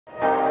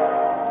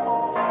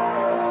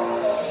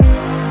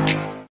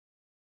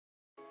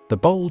The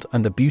Bold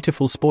and the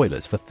Beautiful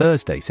spoilers for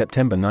Thursday,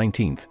 September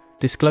 19th,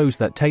 disclose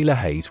that Taylor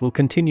Hayes will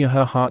continue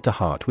her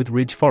heart-to-heart with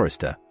Ridge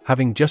Forrester,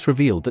 having just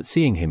revealed that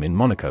seeing him in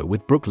Monaco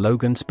with Brooke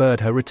Logan spurred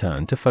her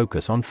return to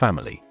focus on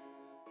family.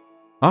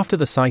 After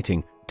the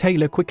sighting,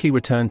 Taylor quickly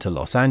returned to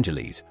Los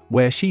Angeles,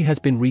 where she has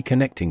been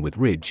reconnecting with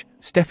Ridge,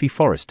 Steffi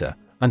Forrester,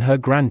 and her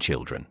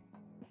grandchildren.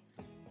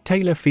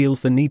 Taylor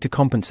feels the need to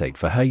compensate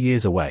for her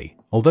years away,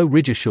 although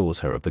Ridge assures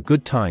her of the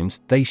good times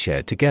they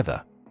shared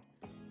together.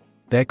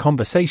 Their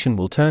conversation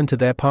will turn to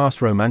their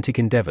past romantic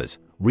endeavors,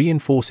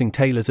 reinforcing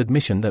Taylor's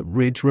admission that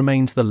Ridge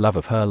remains the love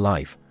of her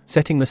life,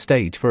 setting the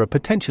stage for a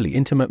potentially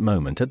intimate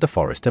moment at the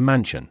Forrester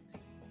mansion.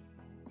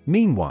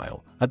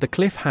 Meanwhile, at the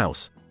Cliff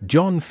House,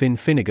 John Finn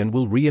Finnegan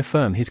will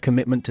reaffirm his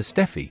commitment to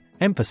Steffi,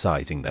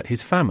 emphasizing that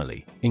his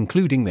family,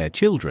 including their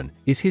children,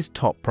 is his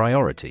top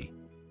priority.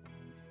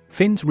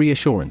 Finn's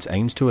reassurance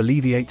aims to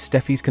alleviate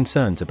Steffi's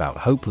concerns about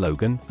Hope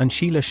Logan and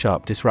Sheila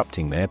Sharp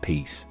disrupting their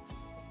peace.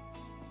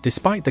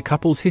 Despite the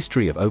couple's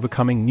history of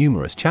overcoming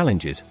numerous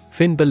challenges,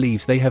 Finn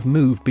believes they have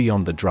moved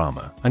beyond the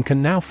drama and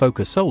can now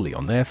focus solely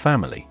on their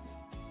family.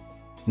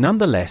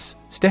 Nonetheless,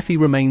 Steffi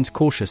remains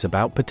cautious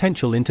about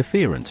potential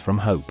interference from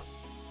Hope.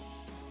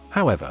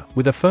 However,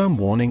 with a firm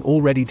warning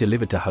already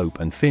delivered to Hope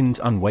and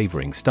Finn's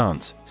unwavering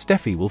stance,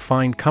 Steffi will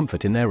find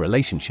comfort in their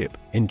relationship,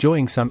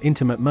 enjoying some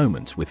intimate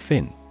moments with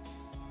Finn.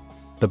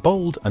 The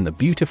Bold and the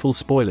Beautiful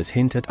spoilers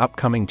hint at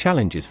upcoming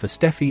challenges for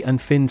Steffi and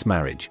Finn's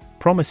marriage,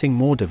 promising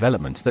more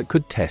developments that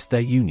could test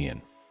their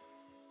union.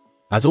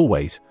 As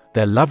always,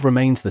 their love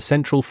remains the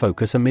central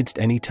focus amidst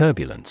any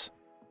turbulence.